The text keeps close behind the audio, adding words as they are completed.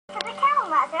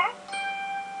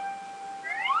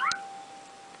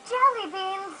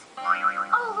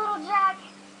Oh, little Jack,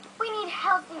 we need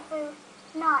healthy food,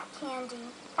 not candy.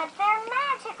 But they're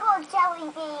magical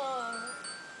jelly beans.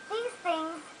 These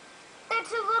things, they're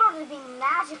too little to be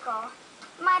magical.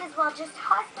 Might as well just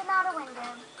toss them out a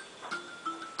window.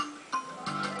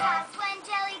 Toss one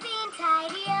jelly bean,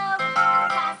 tidy-o.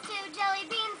 Toss two jelly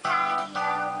beans,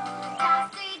 tidy-o.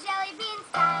 Toss three jelly beans,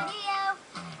 tidy-o.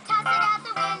 Toss it out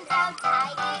the window,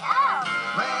 tidy-o.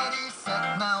 Ready,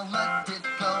 set, now let it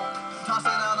go. Toss it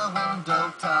out a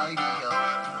window, tidy-o.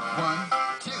 1,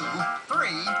 2,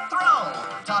 3, throw.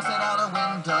 Toss it out a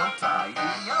window,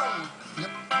 tidy-o.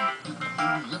 Yep.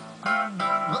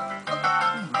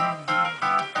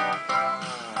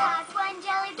 Toss one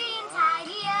jelly bean,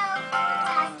 tidy-o.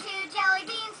 Toss two jelly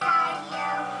beans, tidy-o.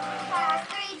 Toss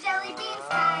three jelly beans,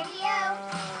 tidy-o.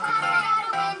 Toss it out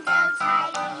a window,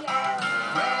 tidy-o.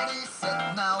 Ready, set,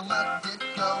 now let it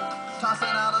go. Toss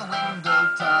it out a window,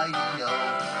 tidy-o.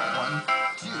 1,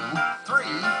 2, 3,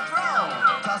 throw.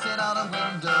 Toss it out a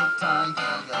window,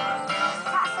 tidy-o.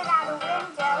 Toss it out a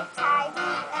window,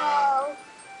 tidy-o.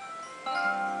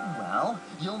 Well,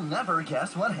 you'll never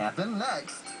guess what happened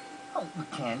next. Oh,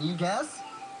 can you guess?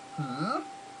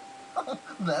 Oh,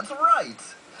 that's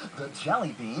right. The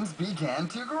jelly beans began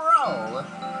to grow.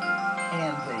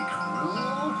 And they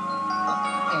grew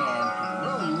and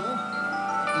grew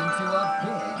into a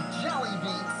big jelly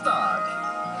bean stalk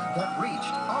that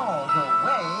reached all the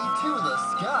way to the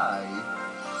sky.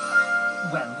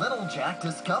 When little Jack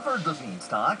discovered the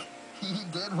beanstalk, he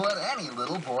did what any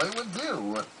little boy would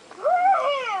do.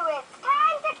 Woohoo! It's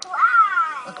time to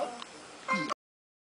climb!